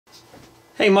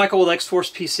Hey, Michael with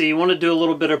XForcePC. I want to do a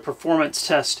little bit of performance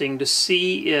testing to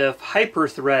see if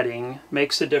hyperthreading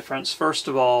makes a difference, first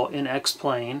of all, in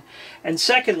X-Plane, and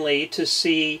secondly, to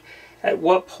see at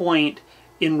what point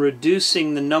in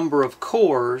reducing the number of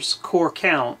cores, core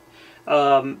count,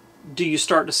 do you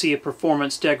start to see a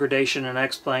performance degradation in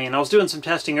X-Plane. I was doing some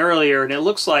testing earlier, and it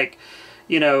looks like,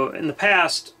 you know, in the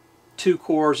past, 2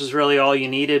 cores is really all you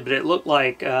needed, but it looked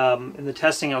like in the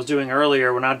testing I was doing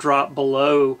earlier, when I dropped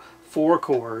below 4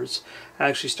 cores, I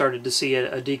actually started to see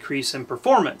a decrease in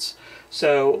performance.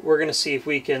 So we're going to see if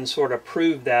we can sort of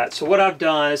prove that. So what I've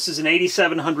done, this is an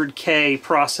 8700K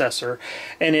processor,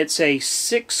 and it's a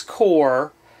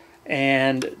 6-core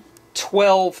and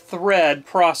 12-thread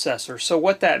processor. So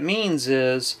what that means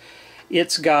is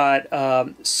it's got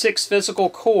 6 physical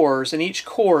cores, and each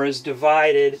core is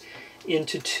divided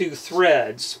into 2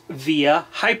 threads via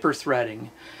hyperthreading.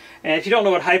 And if you don't know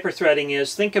what hyperthreading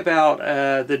is, think about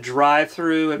the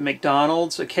drive-through at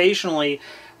McDonald's. Occasionally,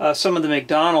 some of the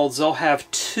McDonald's, they'll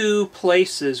have 2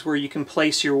 places where you can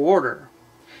place your order.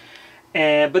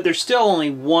 But there's still only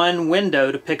 1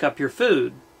 window to pick up your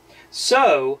food.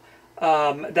 So,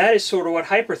 that is sort of what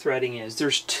hyperthreading is.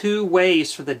 There's 2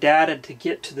 ways for the data to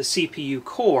get to the CPU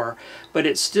core, but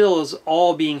it still is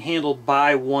all being handled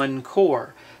by 1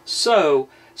 core. So,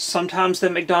 sometimes the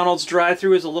McDonald's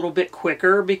drive-thru is a little bit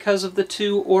quicker because of the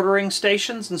 2 ordering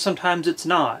stations, and sometimes it's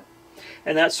not.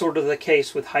 And that's sort of the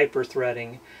case with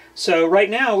hyperthreading. So right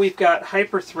now we've got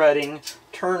hyperthreading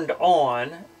turned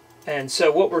on, and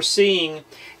so what we're seeing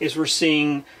is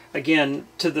again,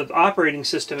 to the operating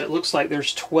system, it looks like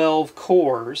there's 12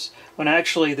 cores, when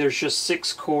actually there's just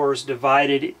 6 cores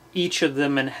divided, each of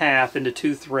them in half into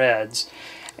 2 threads.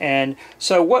 And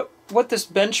so what this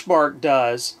benchmark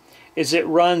does is it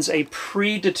runs a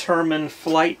predetermined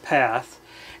flight path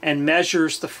and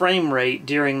measures the frame rate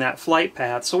during that flight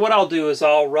path. So what I'll do is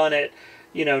I'll run it,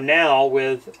 you know, now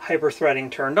with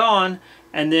hyperthreading turned on,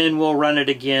 and then we'll run it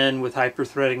again with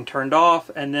hyperthreading turned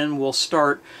off, and then we'll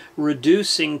start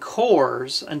reducing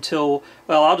cores until,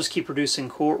 well, I'll just keep reducing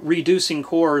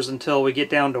cores until we get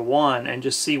down to 1 and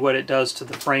just see what it does to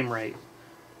the frame rate.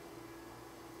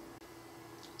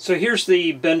 So here's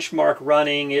the benchmark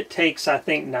running. It takes, I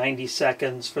think, 90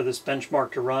 seconds for this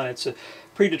benchmark to run. It's a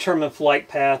predetermined flight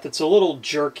path. It's a little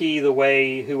jerky the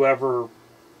way whoever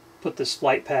put this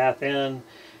flight path in.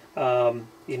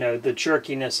 You know, the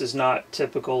jerkiness is not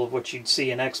typical of what you'd see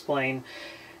in X-Plane.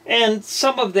 And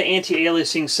some of the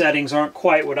anti-aliasing settings aren't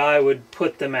quite what I would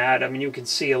put them at. I mean, you can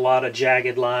see a lot of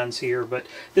jagged lines here, but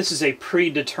this is a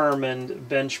predetermined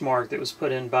benchmark that was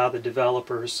put in by the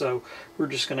developers, so we're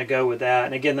just going to go with that.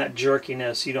 And again, that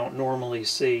jerkiness you don't normally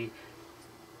see.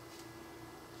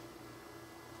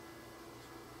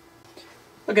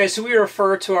 Okay, so we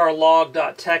refer to our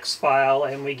log.txt file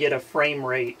and we get a frame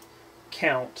rate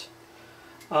count.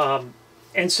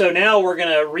 And so now we're going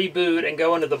to reboot and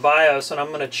go into the BIOS, and I'm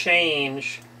going to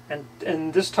change,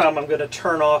 and this time I'm going to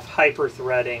turn off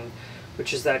hyperthreading,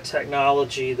 which is that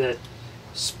technology that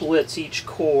splits each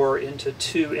core into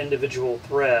 2 individual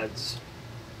threads.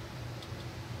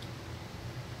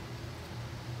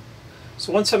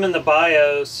 So once I'm in the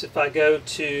BIOS, if I go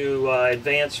to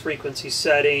Advanced Frequency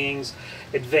Settings,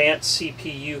 Advanced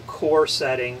CPU Core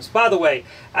Settings. By the way,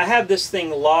 I have this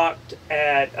thing locked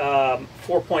at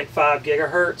 4.5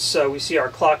 gigahertz, so we see our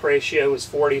clock ratio is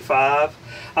 45.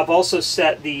 I've also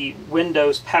set the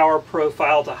Windows power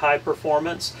profile to high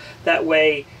performance. That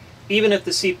way, even if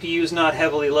the CPU is not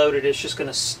heavily loaded, it's just going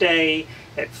to stay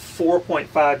at 4.5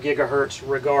 gigahertz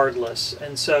regardless.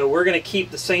 And so we're going to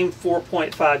keep the same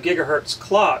 4.5 gigahertz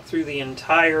clock through the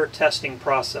entire testing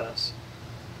process.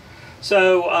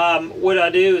 So what I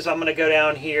do is I'm going to go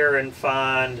down here and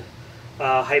find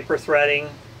hyperthreading,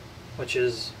 which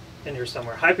is in here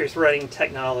somewhere. Hyperthreading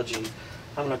technology.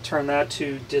 I'm going to turn that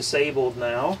to disabled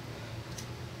now.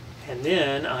 And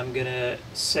then I'm going to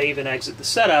save and exit the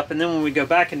setup. And then when we go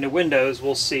back into Windows,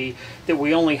 we'll see that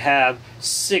we only have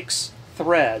 6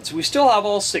 threads. We still have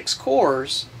all 6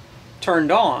 cores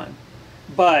turned on,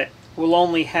 but we'll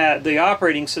only have, the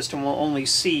operating system will only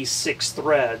see 6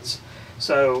 threads.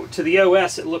 So to the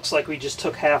OS, it looks like we just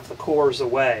took half the cores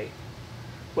away,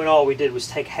 when all we did was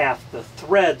take half the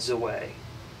threads away.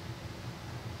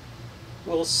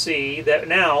 We'll see that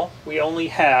now we only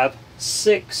have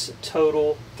 6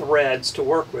 total threads to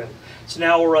work with. So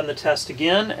now we'll run the test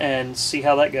again and see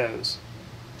how that goes.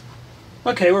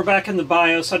 Okay, we're back in the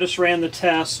BIOS. I just ran the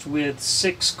test with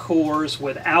 6 cores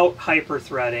without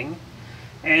hyperthreading.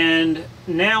 And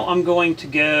now I'm going to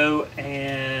go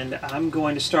and I'm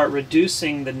going to start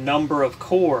reducing the number of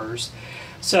cores.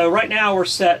 So right now we're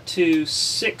set to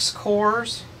 6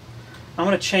 cores. I'm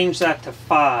going to change that to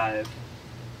 5.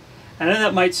 I know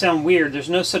that might sound weird. There's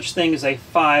no such thing as a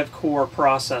 5-core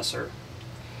processor.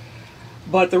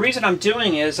 But the reason I'm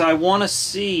doing it is I want to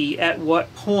see at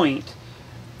what point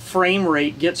frame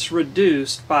rate gets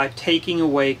reduced by taking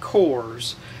away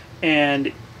cores.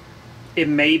 And it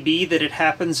may be that it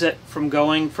happens from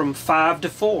going from 5 to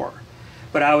 4.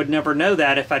 But I would never know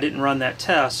that if I didn't run that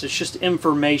test. It's just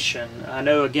information. I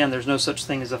know, again, there's no such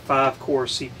thing as a 5-core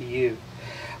CPU.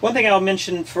 One thing I'll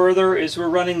mention further is we're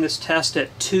running this test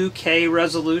at 2K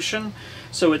resolution.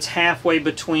 So it's halfway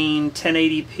between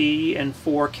 1080p and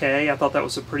 4K. I thought that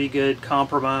was a pretty good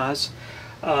compromise.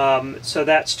 So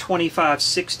that's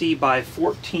 2560 by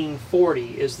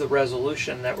 1440 is the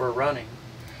resolution that we're running.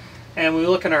 And we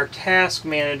look at our task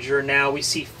manager now, we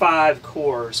see 5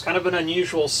 cores. Kind of an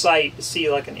unusual sight to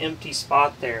see like an empty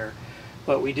spot there.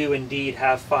 But we do indeed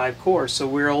have 5 cores, so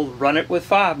we'll run it with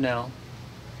 5 now.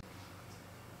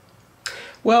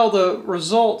 Well, the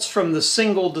results from the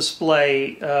single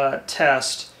display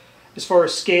test, as far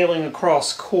as scaling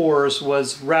across cores,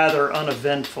 was rather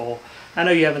uneventful. I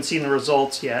know you haven't seen the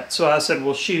results yet, so I said,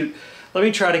 well shoot, let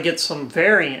me try to get some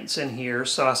variance in here.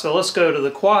 So I said, let's go to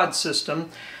the quad system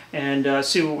and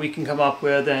see what we can come up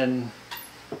with, and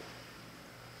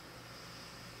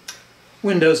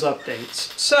Windows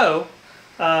updates. So,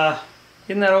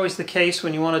 isn't that always the case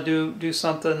when you want to do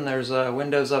something? There's a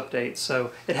Windows update,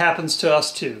 so it happens to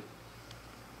us too.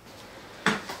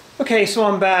 Okay, so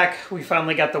I'm back. We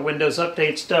finally got the Windows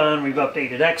updates done. We've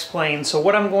updated X-Plane. So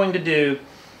what I'm going to do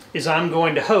is I'm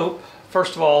going to hope,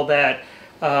 first of all, that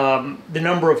the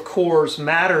number of cores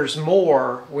matters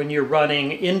more when you're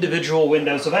running individual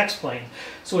windows of X-Plane.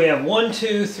 So we have 1,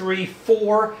 2, 3,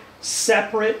 4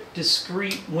 separate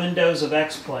discrete windows of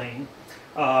X-Plane.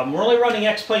 We're only running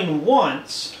X-Plane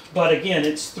once, but again,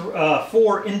 it's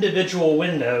 4 individual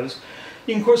windows.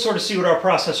 You can sort of see what our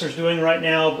processor is doing right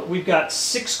now, but we've got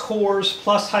 6 cores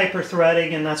plus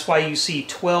hyperthreading, and that's why you see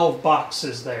 12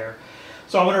 boxes there.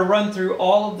 So I'm going to run through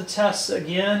all of the tests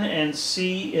again and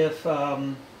see if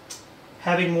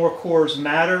having more cores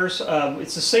matters.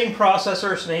 It's the same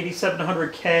processor, it's an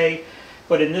 8700K,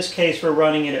 but in this case we're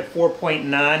running it at 4.9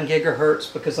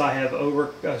 gigahertz because I have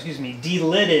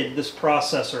delidded this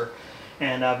processor,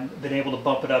 and I've been able to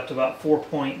bump it up to about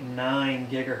 4.9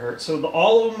 gigahertz. So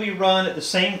all of them we run at the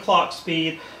same clock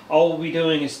speed. All we'll be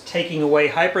doing is taking away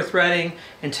hyperthreading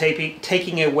and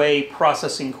taking away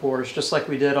processing cores, just like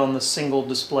we did on the single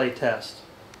display test.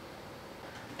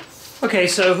 Okay,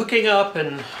 so hooking up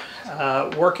and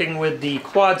working with the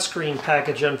quad screen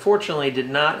package unfortunately did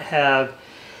not have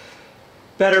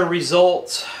better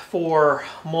results for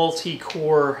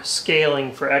multi-core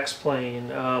scaling for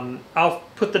X-Plane. I'll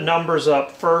put the numbers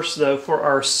up first though for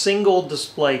our single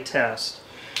display test.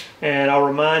 And I'll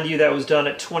remind you that was done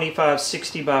at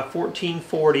 2560 by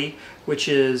 1440, which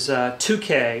is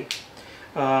 2K.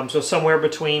 So somewhere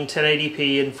between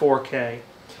 1080p and 4K.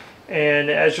 And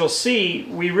as you'll see,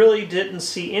 we really didn't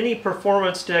see any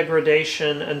performance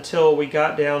degradation until we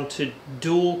got down to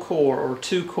dual core or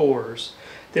 2 cores.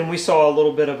 Then we saw a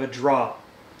little bit of a drop.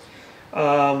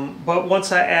 But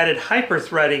once I added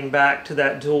hyperthreading back to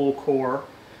that dual core,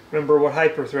 remember what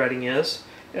hyperthreading is,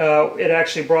 it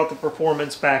actually brought the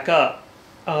performance back up.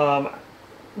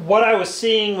 What I was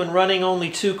seeing when running only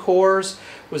 2 cores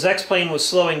was X-Plane was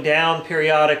slowing down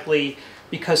periodically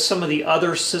because some of the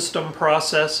other system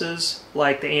processes,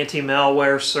 like the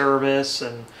anti-malware service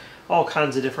and all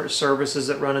kinds of different services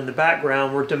that run in the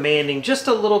background, were demanding just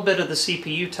a little bit of the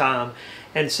CPU time.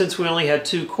 And since we only had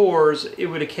 2 cores, it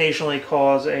would occasionally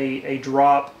cause a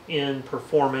drop in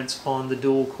performance on the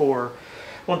dual core.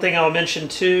 One thing I'll mention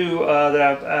too that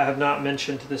I have not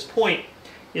mentioned to this point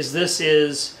is this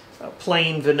is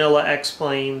plain vanilla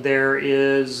X-Plane. There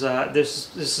is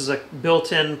this is a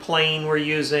built-in plane we're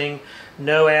using,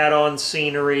 no add-on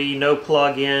scenery, no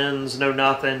plug-ins, no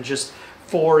nothing, just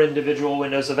 4 individual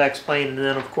windows of X-Plane, and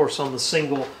then of course on the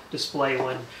single display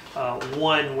one,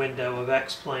 1 window of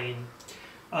X-Plane.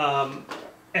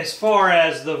 As far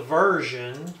as the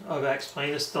version of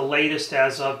X-Plane, it's the latest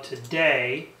as of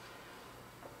today,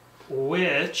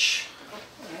 which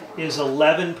is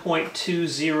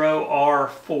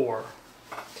 11.20R4.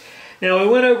 Now we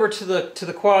went over to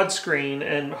the quad screen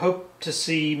and hoped to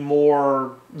see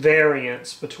more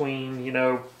variance between, you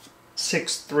know,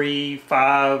 6, 3,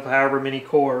 5, however many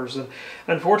cores, and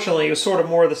unfortunately it was sort of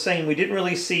more of the same. We didn't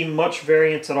really see much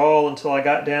variance at all until I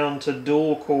got down to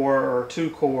dual core or 2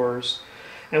 cores.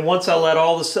 And once I let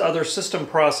all the other system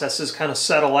processes kind of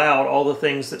settle out, all the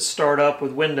things that start up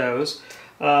with Windows,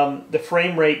 the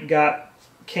frame rate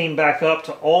came back up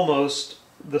to almost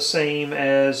the same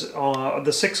as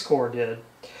the 6-core did.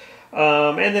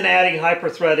 And then adding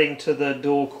hyperthreading to the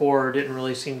dual core didn't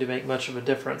really seem to make much of a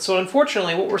difference. So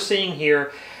unfortunately what we're seeing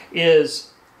here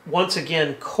is, once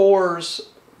again, cores,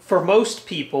 for most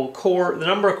people, the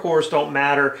number of cores don't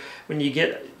matter. When you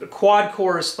get the quad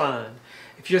core is fine.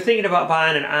 If you're thinking about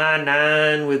buying an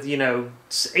i9 with, you know,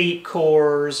 8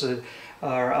 cores, or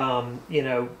you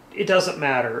know, it doesn't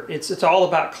matter. It's all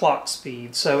about clock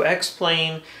speed. So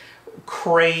X-Plane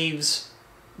craves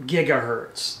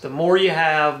gigahertz. The more you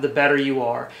have, the better you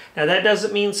are. Now that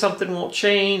doesn't mean something won't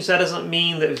change. That doesn't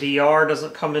mean that VR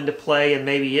doesn't come into play and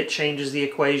maybe it changes the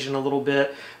equation a little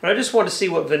bit. But I just want to see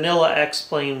what vanilla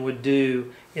X-Plane would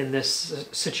do in this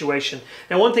situation.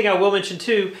 Now one thing I will mention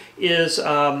too is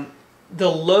the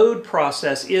load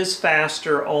process is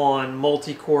faster on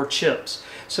multi-core chips.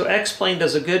 So X-Plane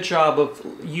does a good job of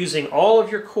using all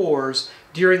of your cores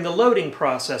during the loading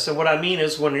process. And what I mean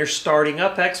is when you're starting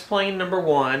up X-Plane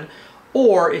 #1,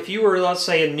 or if you were, let's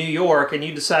say, in New York and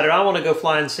you decided, I want to go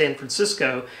fly in San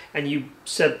Francisco, and you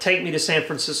said, take me to San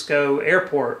Francisco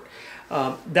Airport,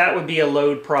 that would be a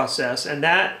load process. And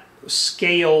that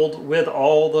scaled with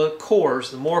all the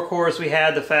cores. The more cores we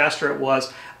had, the faster it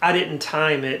was. I didn't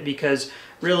time it because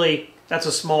really that's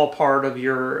a small part of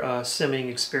your simming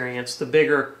experience. The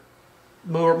bigger,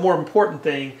 more important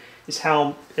thing is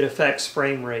how it affects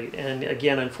frame rate. And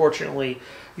again, unfortunately,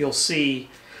 you'll see,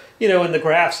 you know, in the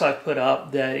graphs I've put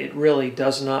up that it really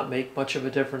does not make much of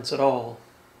a difference at all.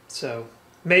 So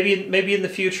maybe in the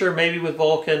future, maybe with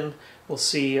Vulkan, we'll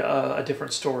see a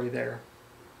different story there.